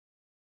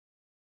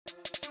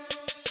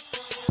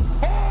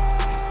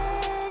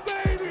Oh,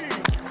 baby!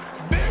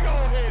 Big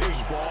ol' hit.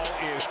 This ball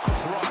is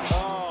crushed.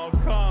 Oh,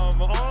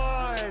 come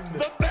on.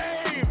 The babe.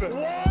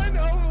 1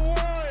 of 1.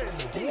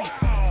 Wow.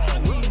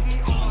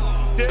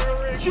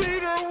 Derek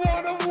Jeter,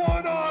 1 of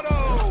 1 auto.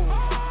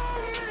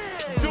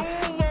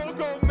 Dual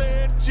logo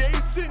man,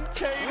 Jason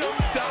Tatum,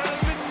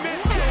 Donovan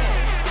Mitchell.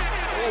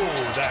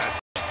 Oh, that's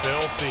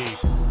filthy.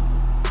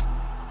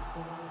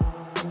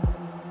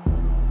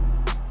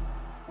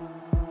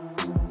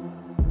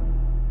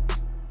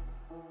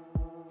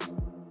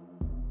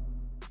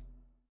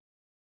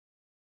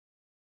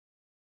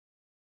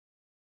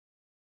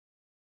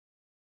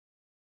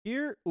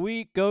 Here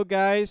we go,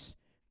 guys.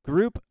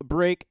 Group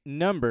break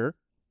number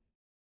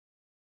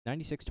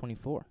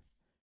 9624.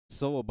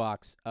 Solo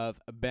box of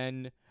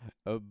Ben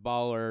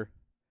Baller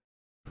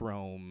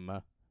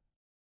Chrome.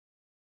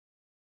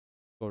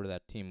 Go to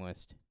that team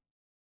list.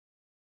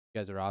 You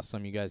guys are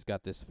awesome. You guys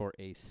got this for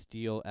a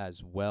steal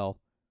as well.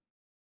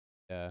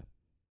 Just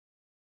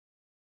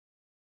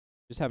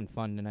having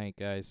fun tonight,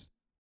 guys.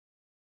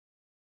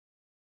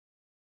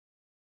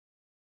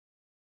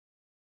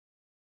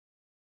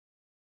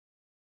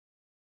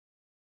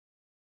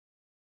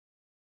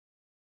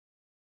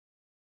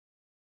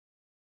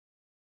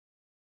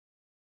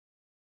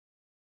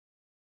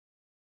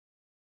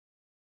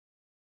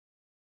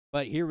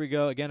 But here we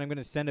go. Again, I'm going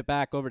to send it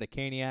back over to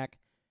Caniac.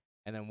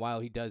 And then while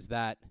he does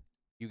that,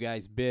 you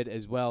guys bid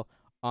as well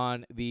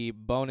on the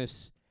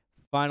bonus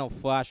final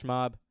flash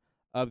mob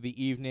of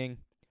the evening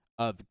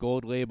of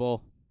Gold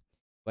Label.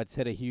 Let's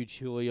hit a huge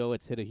Julio.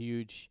 Let's hit a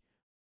huge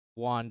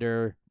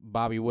Wander,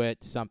 Bobby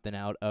Witt, something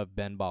out of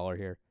Ben Baller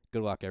here.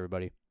 Good luck,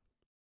 everybody.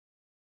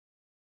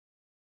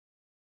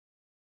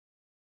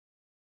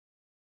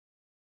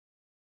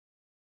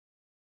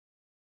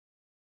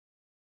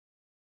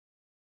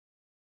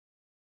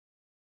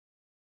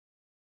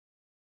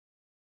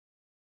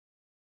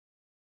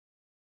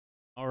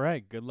 All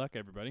right, good luck,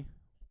 everybody.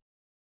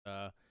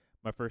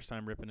 My first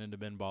time ripping into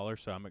Ben Baller,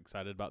 so I'm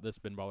excited about this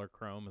Ben Baller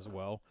Chrome as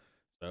well.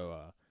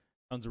 So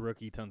tons of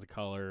rookie, tons of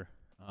color,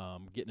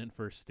 getting in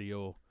first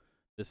steal.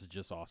 This is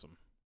just awesome.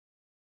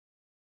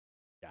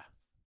 Yeah,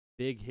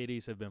 big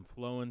hitties have been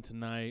flowing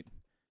tonight.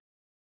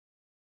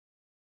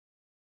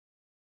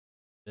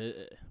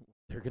 They're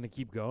going to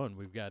keep going.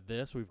 We've got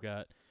this. We've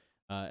got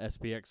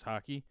SPX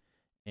Hockey.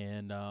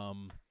 And,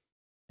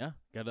 yeah,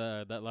 got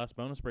that last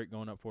bonus break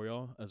going up for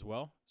y'all as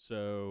well.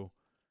 So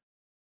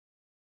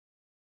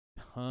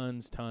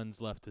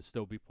tons left to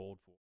still be pulled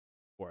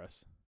for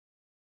us.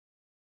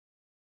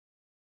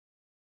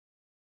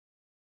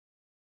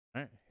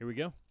 All right, here we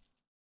go.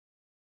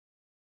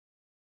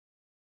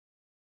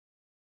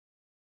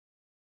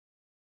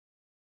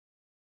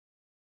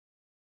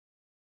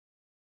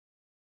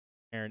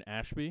 Aaron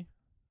Ashby.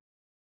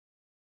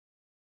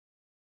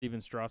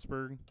 Steven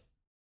Strasburg.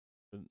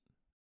 For the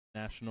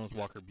Nationals,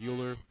 Walker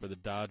Buehler. For the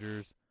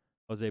Dodgers,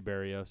 Jose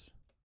Barrios.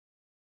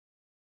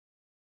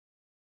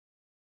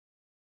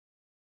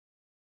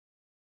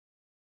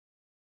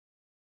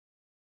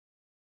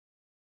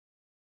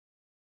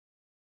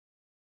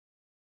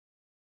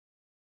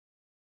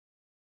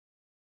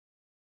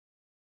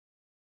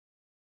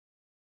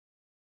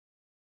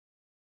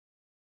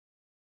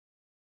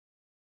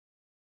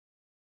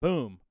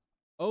 Boom.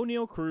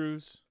 O'Neal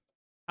Cruz.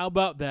 How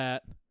about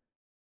that?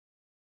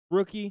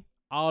 Rookie,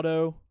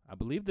 auto. I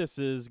believe this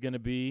is going to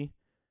be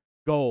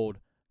gold.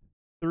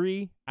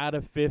 3 out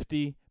of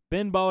 50.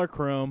 Ben Baller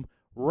Chrome.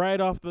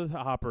 Right off the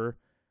hopper.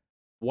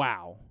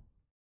 Wow.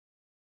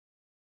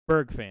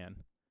 Berg fan.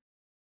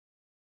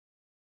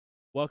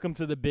 Welcome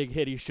to the big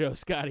hitty show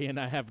Scotty and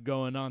I have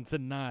going on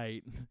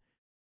tonight.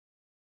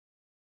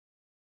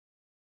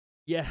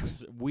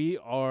 Yes, we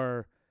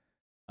are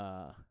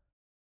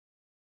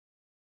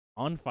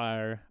on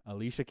fire.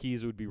 Alicia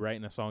Keys would be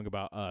writing a song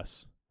about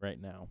us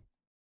right now.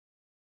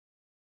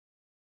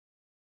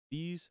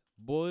 These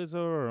boys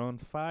are on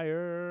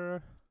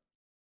fire.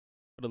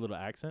 What a little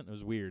accent. It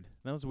was weird.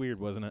 That was weird,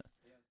 wasn't it?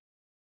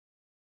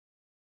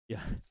 Yeah.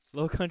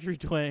 Low country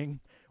twang.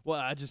 Well,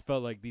 I just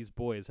felt like these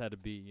boys had to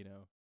be, you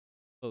know,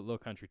 a low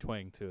country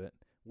twang to it.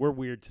 We're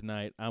weird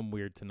tonight. I'm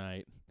weird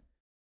tonight.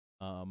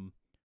 Ryan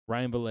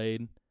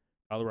Valade,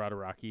 Colorado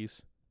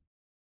Rockies.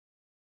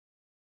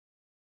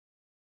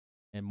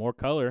 And more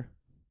color.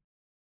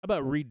 How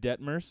about Reed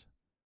Detmers,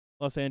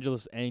 Los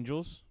Angeles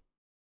Angels?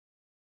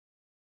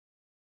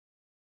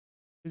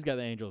 Who's got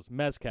the Angels?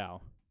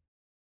 Mezcal.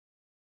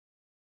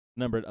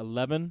 Numbered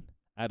 11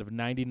 out of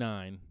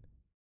 99.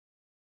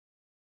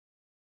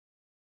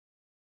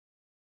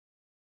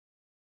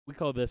 We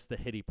call this the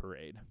Hitty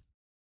Parade.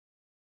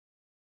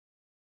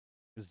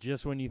 Because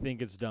just when you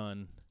think it's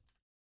done,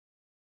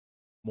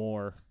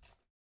 more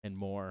and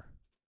more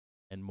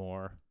and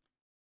more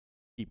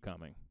keep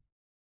coming.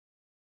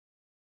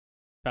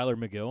 Tyler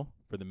McGill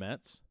for the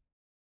Mets.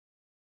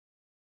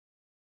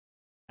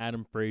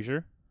 Adam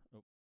Frazier. Oh.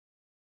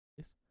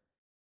 Yes.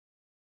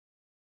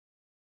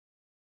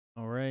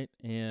 All right.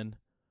 And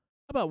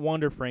how about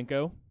Wander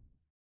Franco?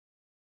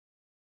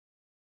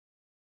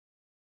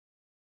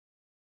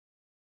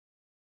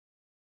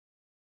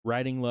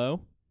 Riding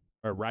low,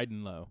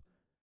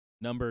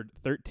 numbered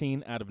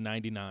 13 out of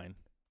 99.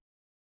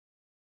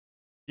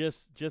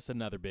 Just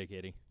another big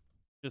hitty.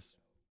 Just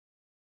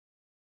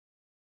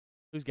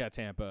who's got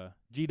Tampa?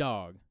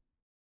 G-Dog.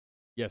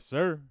 Yes,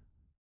 sir.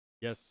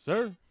 Yes,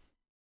 sir.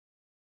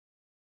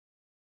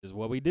 This is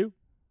what we do.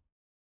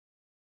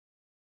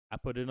 I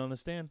put it on the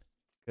stand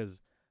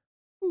because,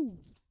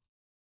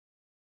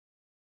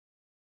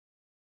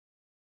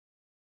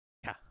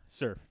 yeah,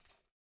 sir.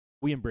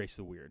 We embrace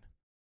the weird.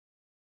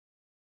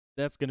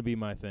 That's going to be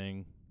my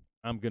thing.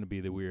 I'm going to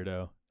be the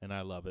weirdo, and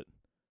I love it.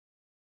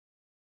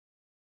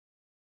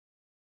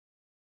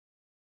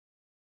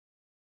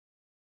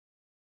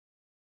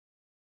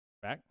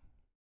 Back.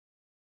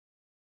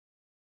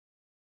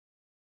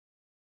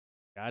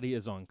 Gotti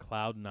is on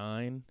cloud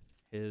 9.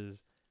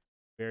 His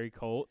Barry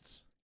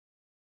Colts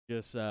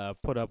just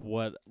put up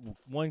what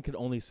one could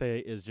only say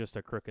is just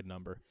a crooked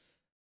number.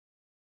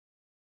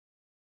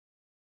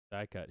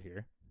 Die cut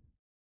here.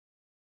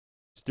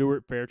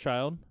 Stuart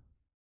Fairchild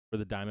for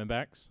the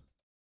Diamondbacks.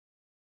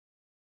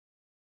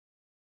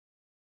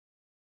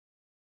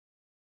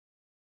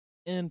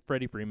 And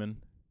Freddie Freeman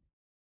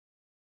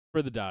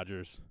for the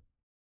Dodgers.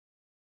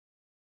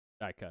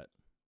 Die cut.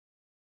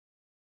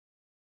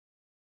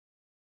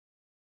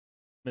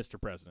 Mr.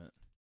 President,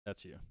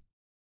 that's you.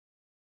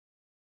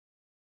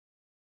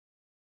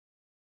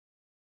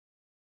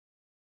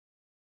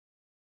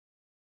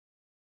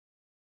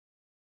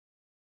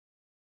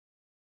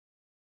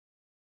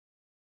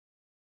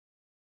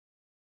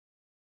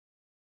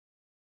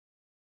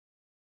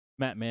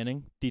 Matt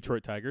Manning,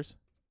 Detroit Tigers.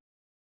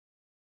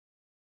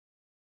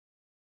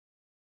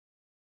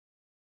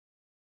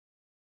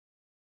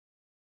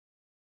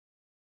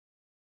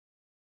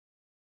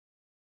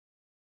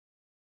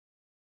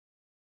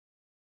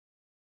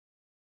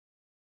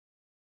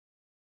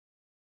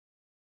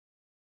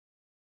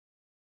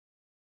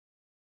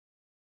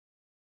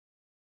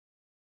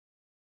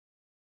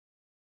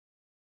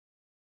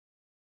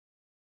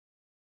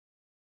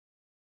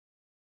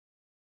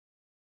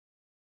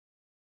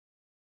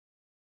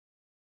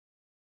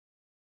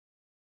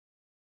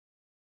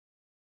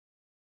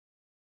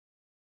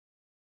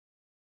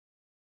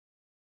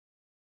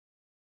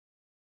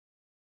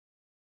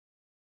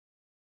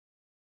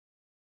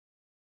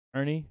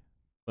 Ernie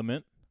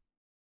Clement,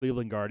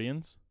 Cleveland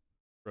Guardians,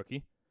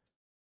 rookie.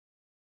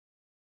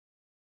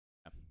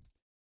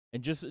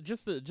 And just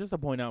to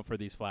point out for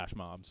these flash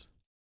mobs,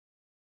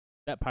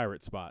 that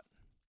pirate spot,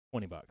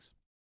 $20,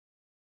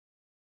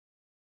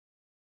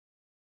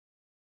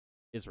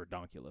 is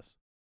redonkulous.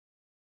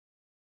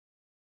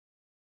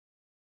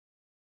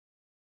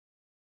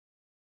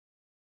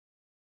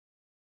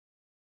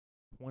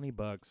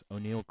 $20,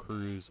 O'Neal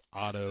Cruz,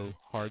 auto,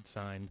 hard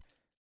signed,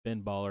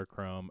 Ben Baller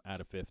Chrome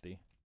out of 50.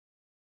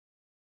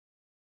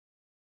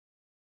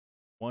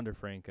 Wander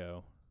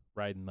Franco,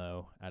 riding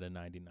low out of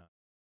 99.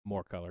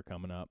 More color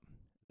coming up.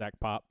 Zach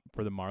Pop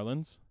for the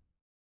Marlins.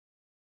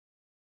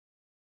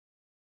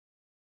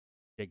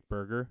 Jake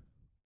Berger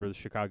for the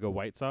Chicago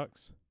White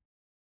Sox.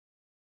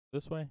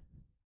 This way.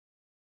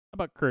 How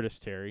about Curtis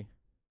Terry?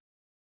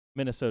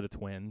 Minnesota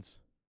Twins.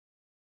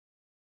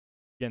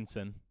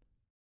 Jensen.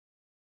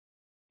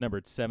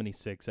 Numbered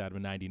 76 out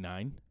of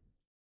 99.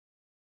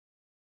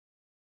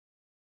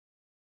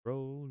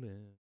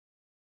 Rolling.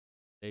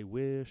 They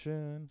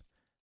wishing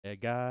they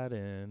got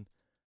in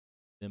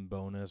them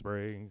bonus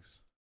breaks.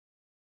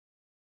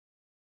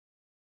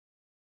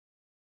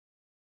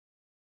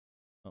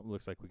 Oh,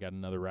 looks like we got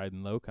another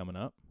riding low coming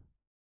up.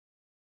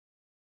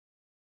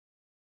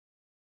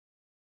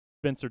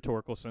 Spencer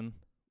Torkelson,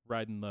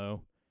 riding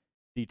low.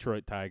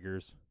 Detroit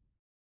Tigers.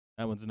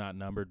 That one's not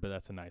numbered, but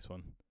that's a nice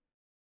one.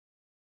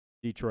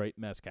 Detroit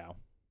Mezcal.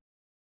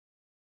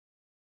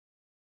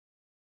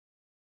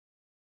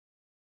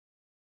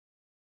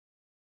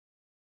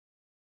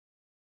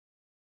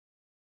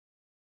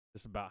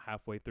 Just about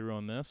halfway through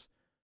on this.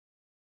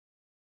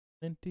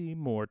 Plenty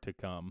more to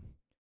come.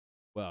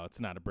 Well, it's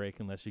not a break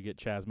unless you get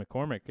Chas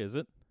McCormick, is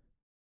it?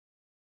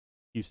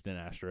 Houston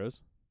Astros.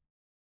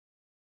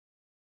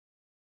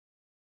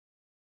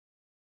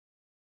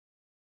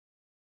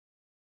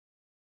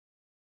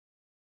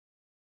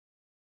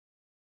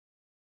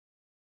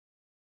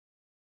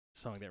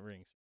 Song that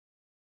rings.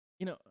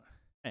 You know,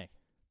 hey,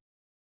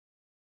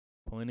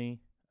 plenty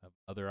of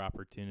other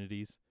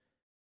opportunities.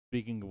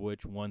 Speaking of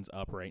which, one's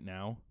up right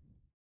now.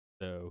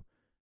 So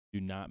do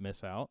not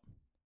miss out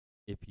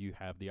if you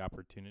have the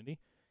opportunity.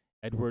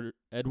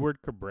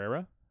 Edward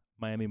Cabrera,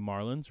 Miami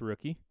Marlins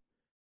rookie.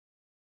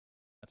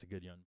 That's a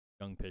good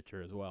young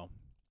pitcher as well.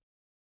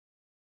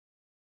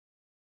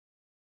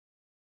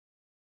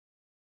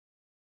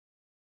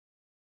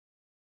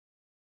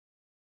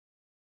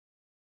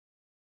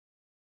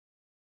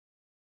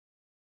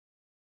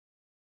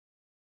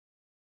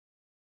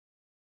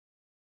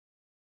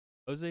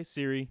 Jose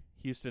Siri,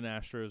 Houston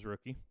Astros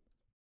rookie.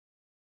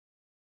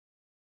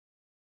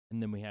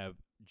 And then we have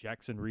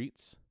Jackson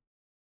Reitz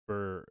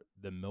for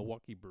the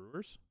Milwaukee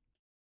Brewers.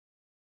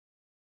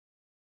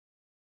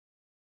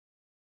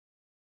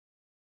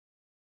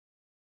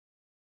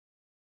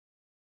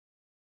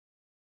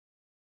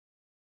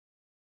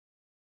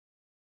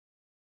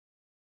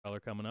 color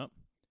coming up.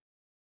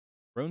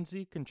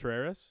 Ronzi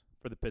Contreras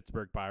for the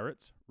Pittsburgh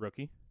Pirates,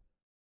 rookie.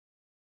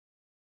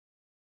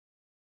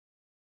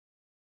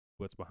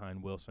 What's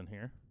behind Wilson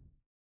here?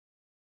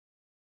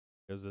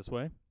 Goes this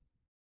way.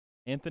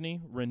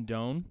 Anthony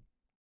Rendon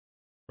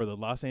for the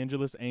Los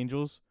Angeles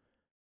Angels.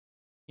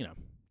 You know,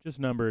 just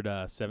numbered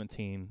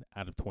 17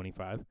 out of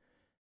 25.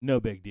 No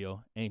big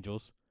deal.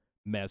 Angels.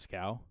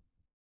 Mezcal.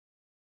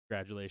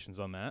 Congratulations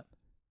on that.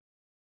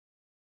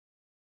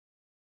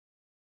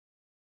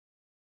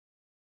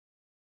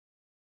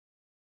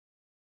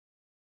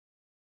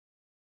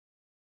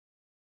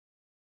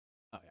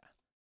 Oh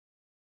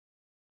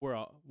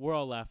yeah. We're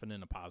all laughing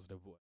in a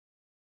positive way.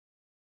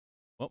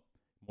 Well,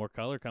 more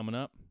color coming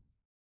up.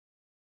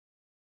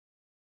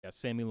 Got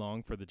Sammy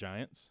Long for the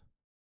Giants.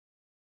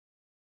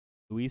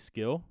 Luis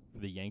Gill for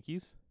the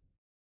Yankees.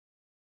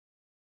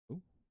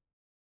 Ooh.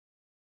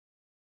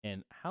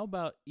 And how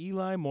about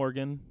Eli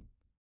Morgan,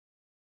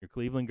 your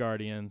Cleveland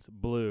Guardians,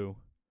 blue,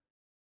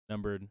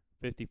 numbered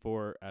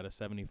 54 out of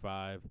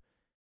 75.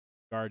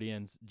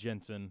 Guardians,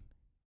 Jensen,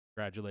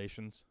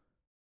 congratulations.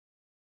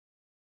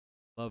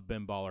 Love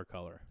Ben Baller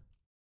color.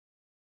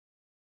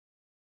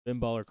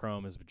 Ben Baller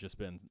Chrome has just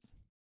been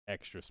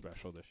extra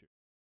special this year.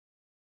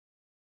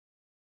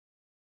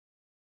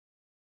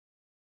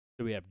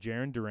 So we have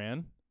Jarren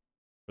Duran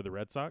for the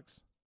Red Sox.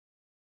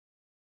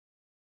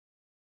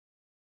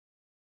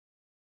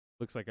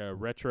 Looks like a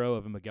retro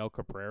of Miguel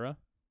Cabrera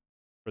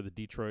for the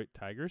Detroit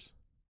Tigers.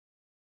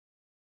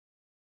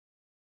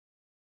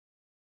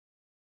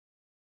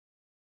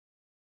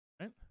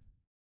 All right.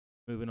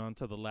 Moving on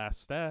to the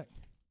last stack.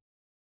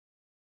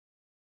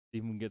 See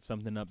if we can get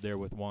something up there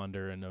with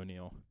Wander and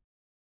O'Neal.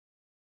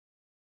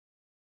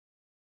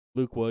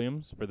 Luke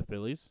Williams for the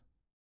Phillies.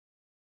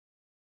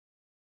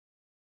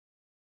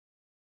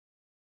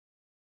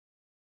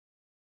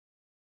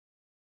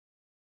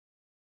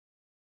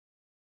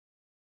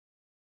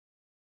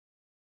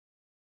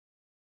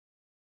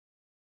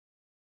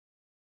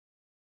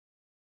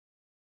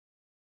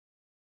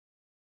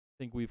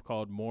 I think we've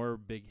called more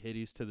big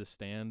hitties to the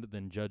stand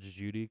than Judge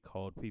Judy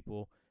called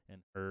people in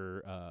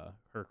her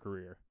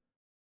career.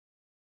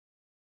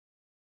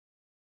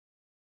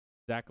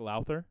 Zach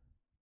Lowther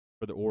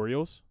for the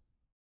Orioles.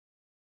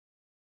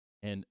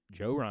 And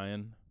Joe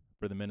Ryan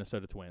for the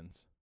Minnesota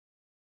Twins.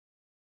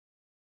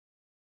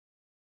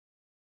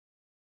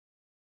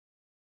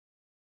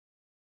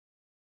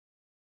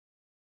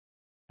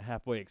 I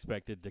halfway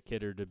expected the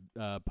Kidder to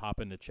pop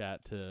into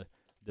chat to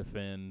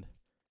defend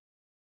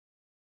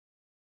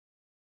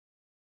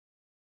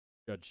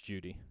Judge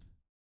Judy.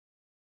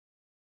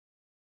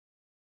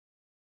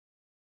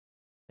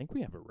 I think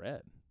we have a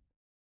red.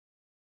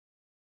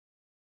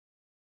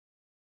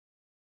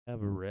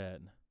 Have a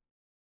red.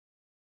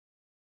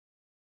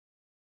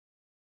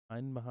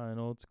 Hiding behind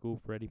old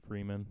school Freddie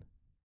Freeman.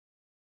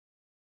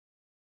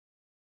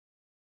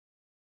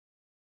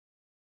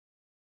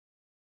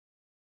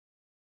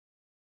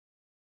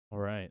 All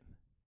right.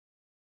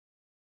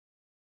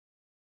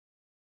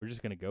 We're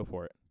just going to go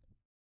for it.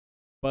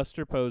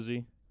 Buster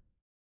Posey.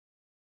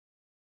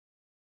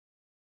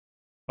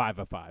 5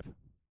 of 5.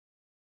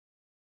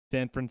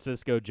 San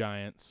Francisco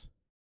Giants.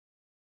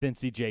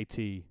 Cincy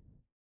JT.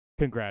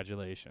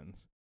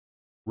 Congratulations.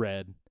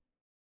 Red.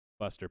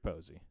 Buster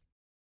Posey.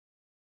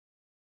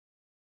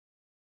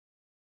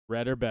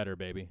 Red or better,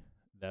 baby.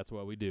 That's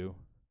what we do.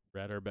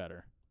 Red or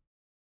better.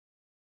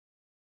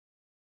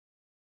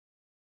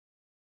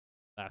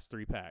 Last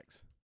 3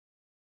 packs.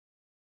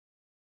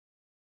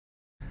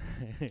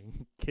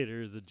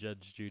 Kidder is a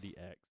Judge Judy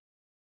X.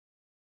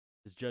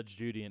 Is Judge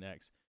Judy an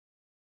X?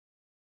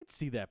 I could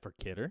see that for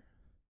Kidder.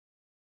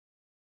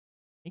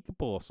 He could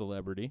pull a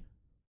celebrity.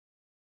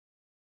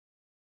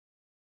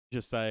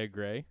 Josiah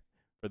Gray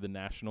for the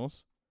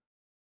Nationals.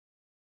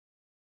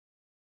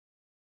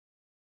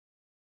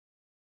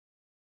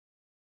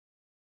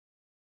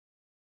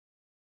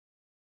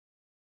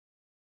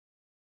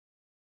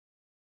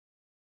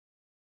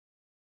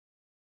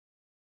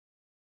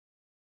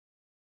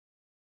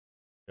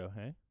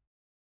 Shohei.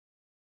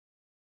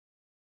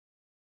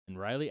 And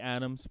Riley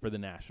Adams for the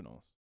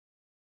Nationals.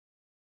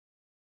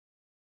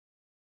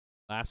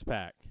 Last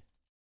pack.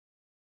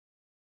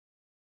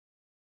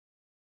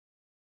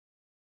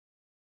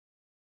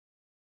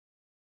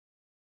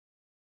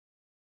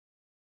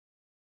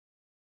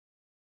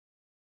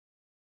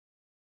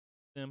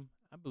 Tim,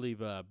 I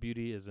believe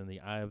beauty is in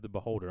the eye of the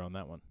beholder on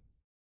that one.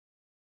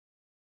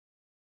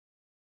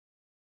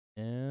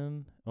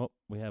 And, oh,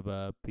 we have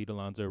a Pete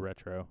Alonso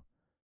retro.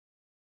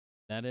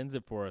 That ends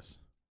it for us.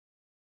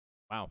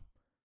 Wow.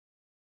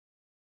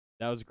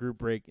 That was group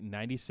break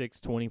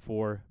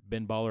 96-24.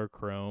 Ben Baller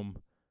Chrome.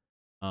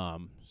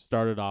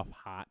 Started off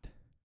hot,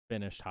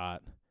 finished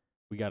hot.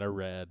 We got a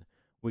red.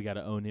 We got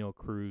an O'Neal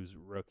Cruz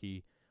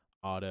rookie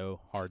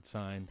auto hard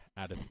sign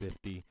out of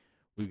 50.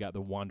 We've got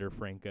the Wander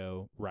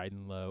Franco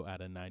riding low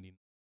out of 90.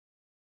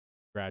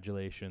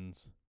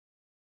 Congratulations.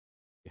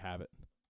 You have it.